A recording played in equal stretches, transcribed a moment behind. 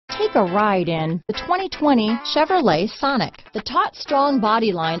Take a ride in the 2020 Chevrolet Sonic. The taut, strong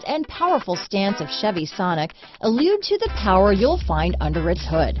body lines and powerful stance of Chevy Sonic allude to the power you'll find under its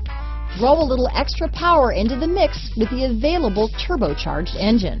hood. Throw a little extra power into the mix with the available turbocharged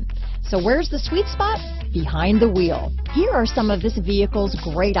engine. So where's the sweet spot? Behind the wheel. Here are some of this vehicle's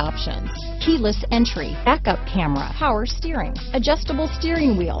great options: keyless entry, backup camera, power steering, adjustable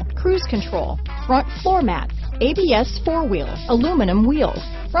steering wheel, cruise control, front floor mats, ABS four-wheel, aluminum wheels,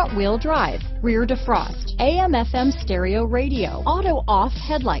 front-wheel drive, rear defrost, AM/FM stereo radio, auto-off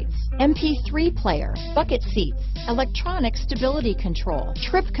headlights, MP3 player, bucket seats, electronic stability control,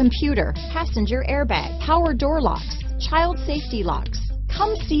 trip computer, passenger airbag, power door locks, child safety locks.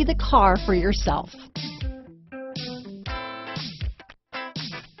 Come see the car for yourself.